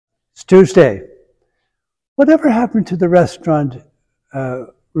Tuesday. Whatever happened to the restaurant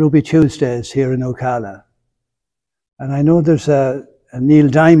Ruby Tuesdays here in Ocala? And I know there's a Neil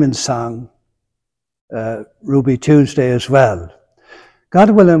Diamond song, Ruby Tuesday as well.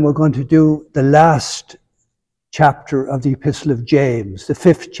 God willing, we're going to do the last chapter of the Epistle of James, the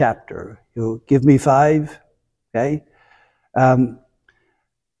 5th chapter. You'll give me 5, okay? And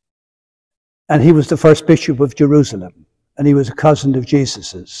he was the first bishop of Jerusalem, and he was a cousin of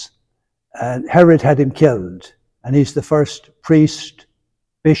Jesus's. And Herod had him killed, and he's the first priest,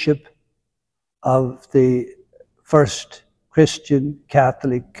 bishop of the first Christian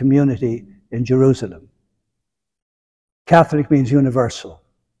Catholic community in Jerusalem. Catholic means universal.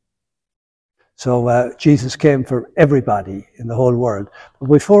 So Jesus came for everybody in the whole world. But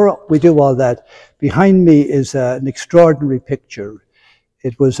before we do all that, behind me is an extraordinary picture.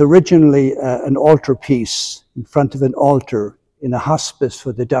 It was originally an altarpiece in front of an altar in a hospice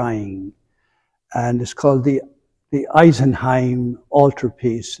for the dying. And it's called the Eisenheim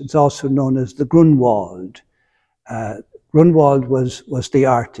altarpiece. It's also known as the Grunewald. Grunewald was the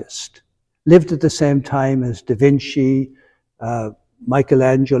artist. Lived at the same time as Da Vinci,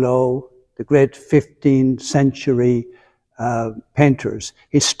 Michelangelo, the great 15th century painters.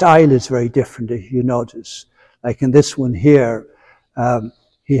 His style is very different, if you notice. Like in this one here,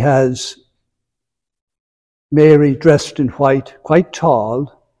 he has Mary dressed in white, quite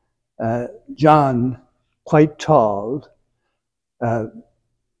tall, John quite tall,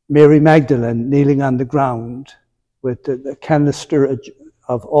 Mary Magdalene kneeling on the ground with the canister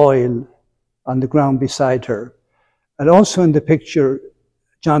of oil on the ground beside her. And also in the picture,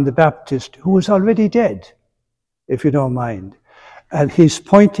 John the Baptist, who was already dead, if you don't mind. And he's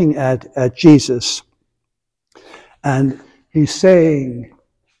pointing at Jesus, and he's saying,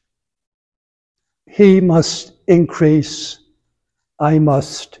 he must increase, I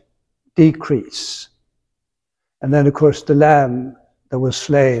must decrease. And then, of course, the Lamb that was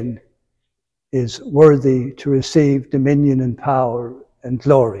slain is worthy to receive dominion and power and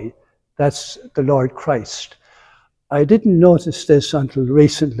glory. That's the Lord Christ. I didn't notice this until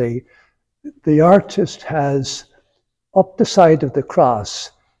recently. The artist has, up the side of the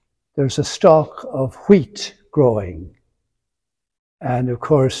cross, there's a stalk of wheat growing. And of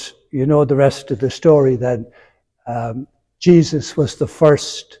course, you know the rest of the story, that Jesus was the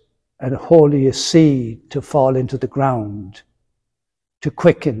first and holiest seed to fall into the ground, to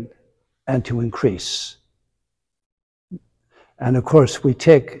quicken and to increase. And of course, we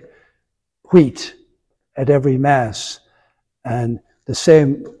take wheat at every Mass, and the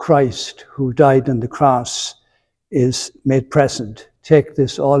same Christ who died on the cross is made present. Take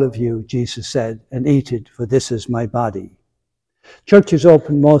this, all of you, Jesus said, and eat it, for this is my body. Church is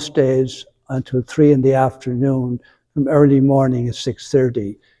open most days until 3 in the afternoon, from early morning at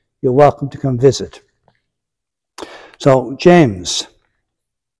 6:30. You're welcome to come visit. So, James,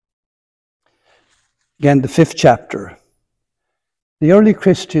 again, the 5th chapter. The early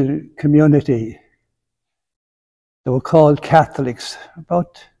Christian community, they were called Catholics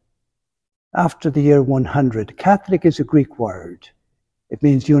about after the year 100. Catholic is a Greek word. It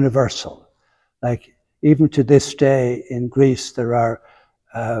means universal. Like even to this day in Greece, there are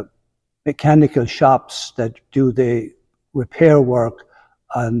mechanical shops that do the repair work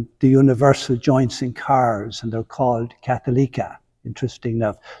on the universal joints in cars, and they're called Catholica, interesting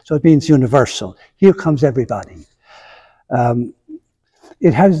enough. So it means universal. Here comes everybody.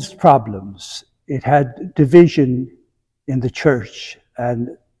 It has problems. It had division in the church,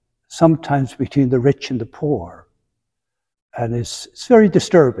 and sometimes between the rich and the poor. And it's very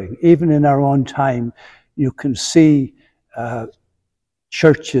disturbing. Even in our own time, you can see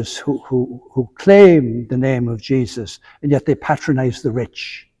churches who claim the name of Jesus, and yet they patronize the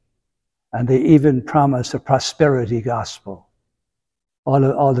rich. And they even promise a prosperity gospel.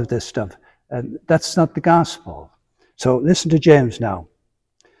 All of this stuff. And that's not the gospel. So listen to James now.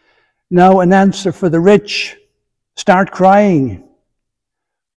 Now an answer for the rich. Start crying.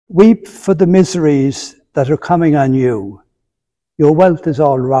 Weep for the miseries that are coming on you. Your wealth is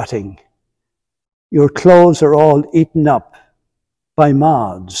all rotting. Your clothes are all eaten up by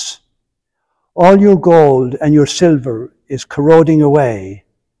moths. All your gold and your silver is corroding away,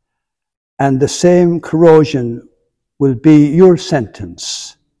 and the same corrosion will be your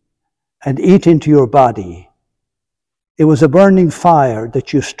sentence and eat into your body. It was a burning fire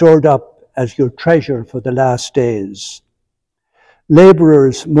that you stored up as your treasure for the last days.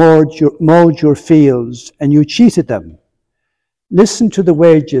 Laborers mowed your fields, and you cheated them. Listen to the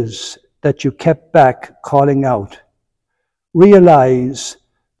wages that you kept back calling out. Realize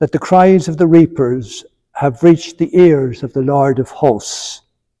that the cries of the reapers have reached the ears of the Lord of hosts.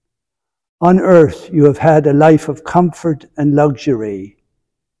 On earth you have had a life of comfort and luxury.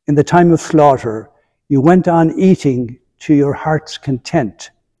 In the time of slaughter, you went on eating to your heart's content.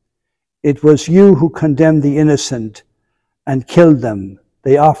 It was you who condemned the innocent and killed them.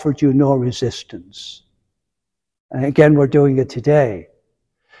 They offered you no resistance. And again, we're doing it today.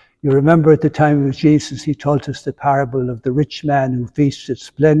 You remember at the time of Jesus, he told us the parable of the rich man who feasted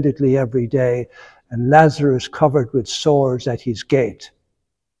splendidly every day, and Lazarus covered with sores at his gate.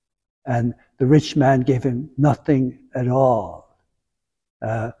 And the rich man gave him nothing at all.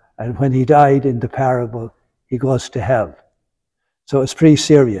 And when he died in the parable, he goes to hell. So it's pretty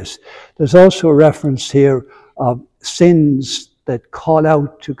serious. There's also a reference here of sins that call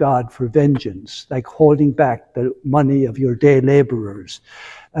out to God for vengeance, like holding back the money of your day laborers.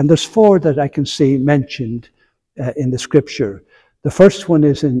 And there's 4 that I can see mentioned in the scripture. The first one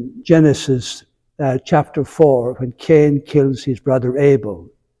is in Genesis chapter 4, when Cain kills his brother Abel.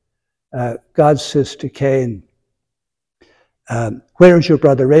 God says to Cain, where is your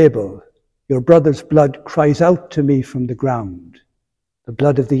brother Abel? Your brother's blood cries out to me from the ground, the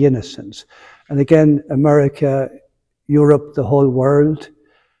blood of the innocents. And again, America, Europe, the whole world,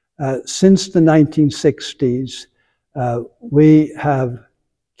 since the 1960s, we have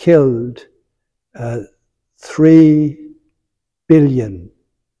killed 3 billion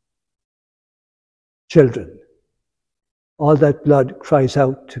children. All that blood cries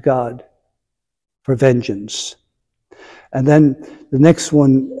out to God for vengeance. And then the next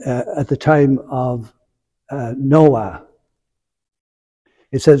one, at the time of Noah,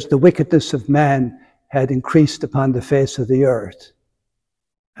 it says, the wickedness of man had increased upon the face of the earth.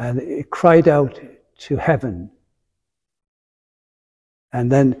 And it cried out to heaven.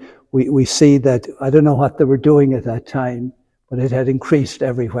 And then we see that, I don't know what they were doing at that time, but it had increased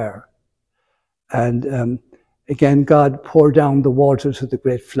everywhere. And again, God poured down the waters of the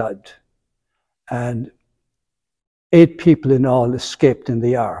great flood. And 8 people in all escaped in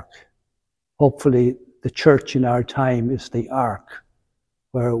the ark. Hopefully, the church in our time is the ark,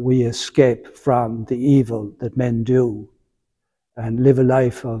 where we escape from the evil that men do and live a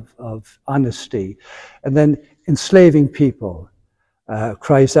life of honesty. And then enslaving people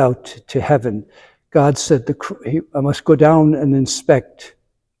cries out to heaven. God said, I must go down and inspect,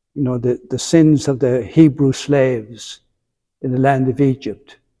 the sins of the Hebrew slaves in the land of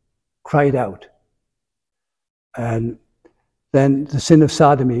Egypt. Cried out. And then the sin of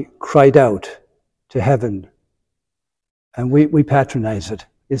sodomy cried out to heaven. And we patronize it.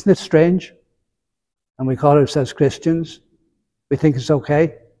 Isn't it strange? And we call ourselves Christians. We think it's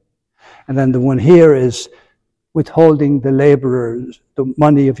okay. And then the one here is withholding the laborers, the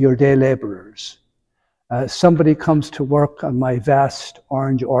money of your day laborers. Somebody comes to work on my vast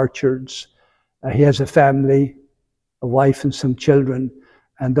orange orchards. He has a family, a wife and some children,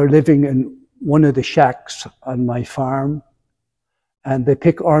 and they're living in one of the shacks on my farm. And they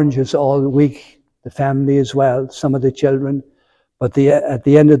pick oranges all week, the family as well, some of the children. But at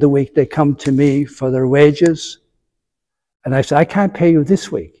the end of the week, they come to me for their wages. And I say, I can't pay you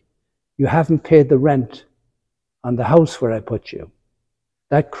this week. You haven't paid the rent on the house where I put you.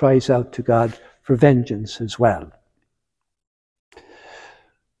 That cries out to God for vengeance as well.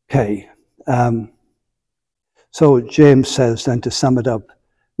 Okay. So James says, then to sum it up,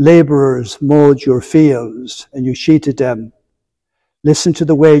 laborers mowed your fields and you sheeted them. Listen to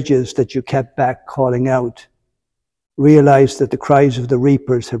the wages that you kept back calling out. Realize that the cries of the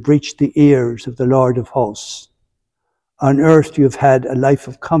reapers have reached the ears of the Lord of hosts. On earth you have had a life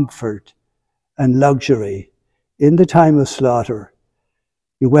of comfort and luxury. In the time of slaughter,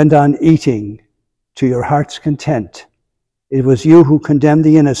 you went on eating to your heart's content. It was you who condemned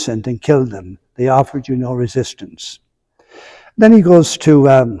the innocent and killed them. They offered you no resistance. Then he goes to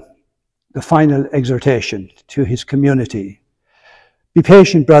the final exhortation to his community. Be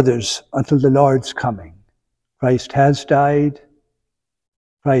patient, brothers, until the Lord's coming. Christ has died.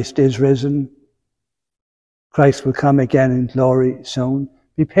 Christ is risen. Christ will come again in glory soon.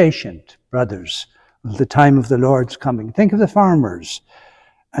 Be patient, brothers, until the time of the Lord's coming. Think of the farmers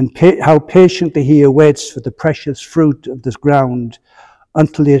and how patiently he awaits for the precious fruit of this ground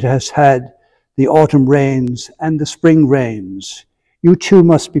until it has had the autumn rains and the spring rains. You too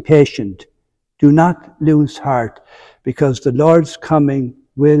must be patient. Do not lose heart, because the Lord's coming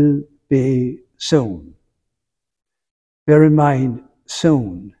will be soon. Bear in mind,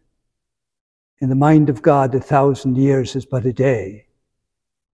 soon. In the mind of God, 1,000 years is but a day.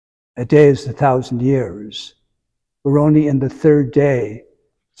 A day is 1,000 years. We're only in the 3rd day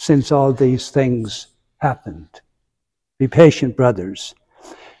since all these things happened. Be patient, brothers.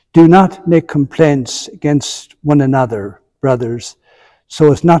 Do not make complaints against one another, brothers, so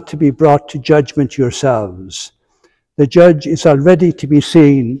as not to be brought to judgment yourselves. The judge is already to be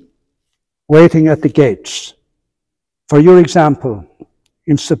seen, waiting at the gates. For your example,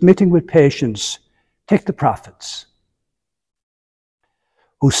 in submitting with patience, take the prophets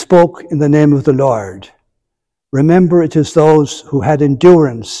who spoke in the name of the Lord. Remember, it is those who had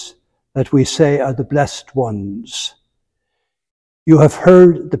endurance that we say are the blessed ones. You have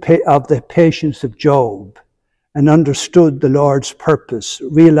heard of the patience of Job and understood the Lord's purpose,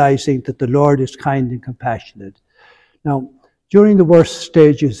 realizing that the Lord is kind and compassionate. Now, during the worst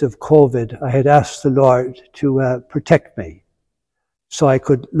stages of COVID, I had asked the Lord to protect me so I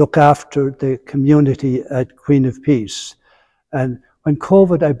could look after the community at Queen of Peace. And when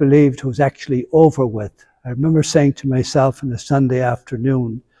COVID, I believed, was actually over with, I remember saying to myself on a Sunday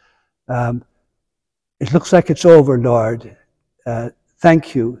afternoon, it looks like it's over, Lord.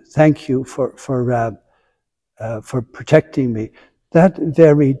 Thank you for protecting me. That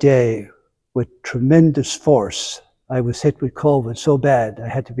very day, with tremendous force, I was hit with COVID so bad I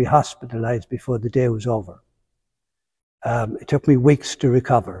had to be hospitalized before the day was over. It took me weeks to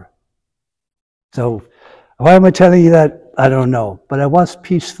recover. So why am I telling you that? I don't know. But I was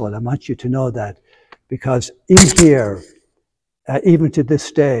peaceful. I want you to know that. Because in here, even to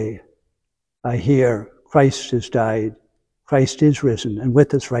this day, I hear Christ has died. Christ is risen and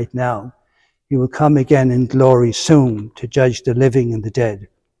with us right now. He will come again in glory soon to judge the living and the dead.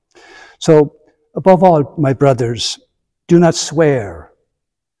 So, above all, my brothers, do not swear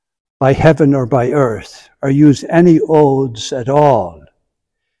by heaven or by earth, or use any oaths at all.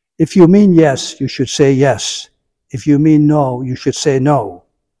 If you mean yes, you should say yes. If you mean no, you should say no.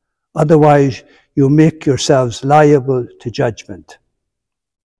 Otherwise, you make yourselves liable to judgment.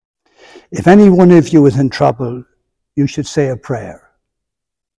 If any one of you is in trouble, you should say a prayer.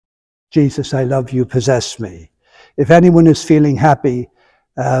 Jesus, I love you, possess me. If anyone is feeling happy,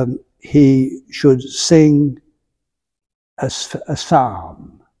 he should sing a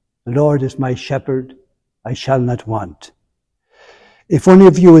psalm. The Lord is my shepherd, I shall not want. If one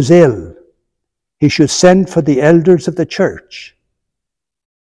of you is ill, he should send for the elders of the church,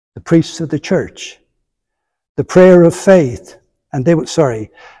 the priests of the church, the prayer of faith, and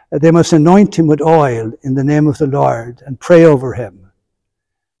they must anoint him with oil in the name of the Lord and pray over him.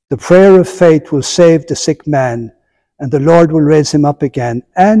 The prayer of faith will save the sick man, and the Lord will raise him up again.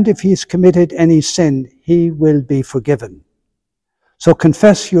 And if he's committed any sin, he will be forgiven. So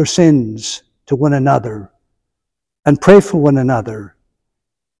confess your sins to one another and pray for one another,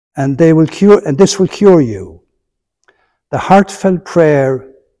 and this will cure you. The heartfelt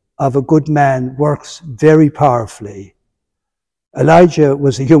prayer of a good man works very powerfully. Elijah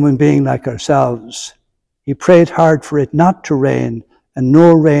was a human being like ourselves. He prayed hard for it not to rain, and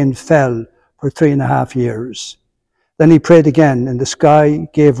no rain fell for 3.5 years. Then he prayed again, and the sky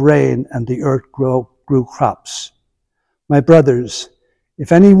gave rain, and the earth grew crops. My brothers,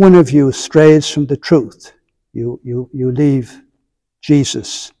 if any one of you strays from the truth, you leave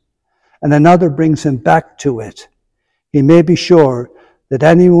Jesus, and another brings him back to it, he may be sure that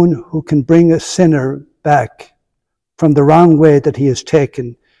anyone who can bring a sinner back from the wrong way that he has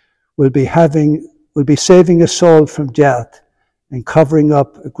taken will be saving a soul from death and covering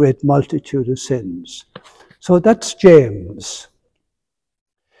up a great multitude of sins. So that's James.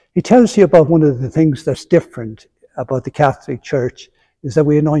 He tells you about one of the things that's different about the Catholic Church is that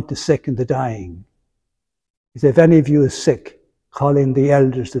we anoint the sick and the dying. He said, if any of you is sick, call in the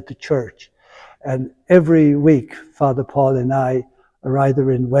elders of the church. And every week, Father Paul and I are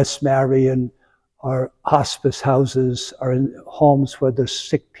either in West Marion or hospice houses or in homes where there's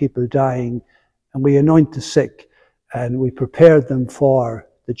sick people dying, and we anoint the sick and we prepare them for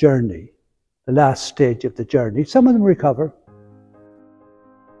the journey, the last stage of the journey. Some of them recover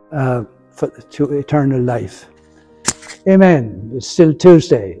to eternal life. Amen. It's still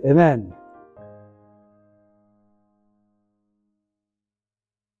Tuesday. Amen.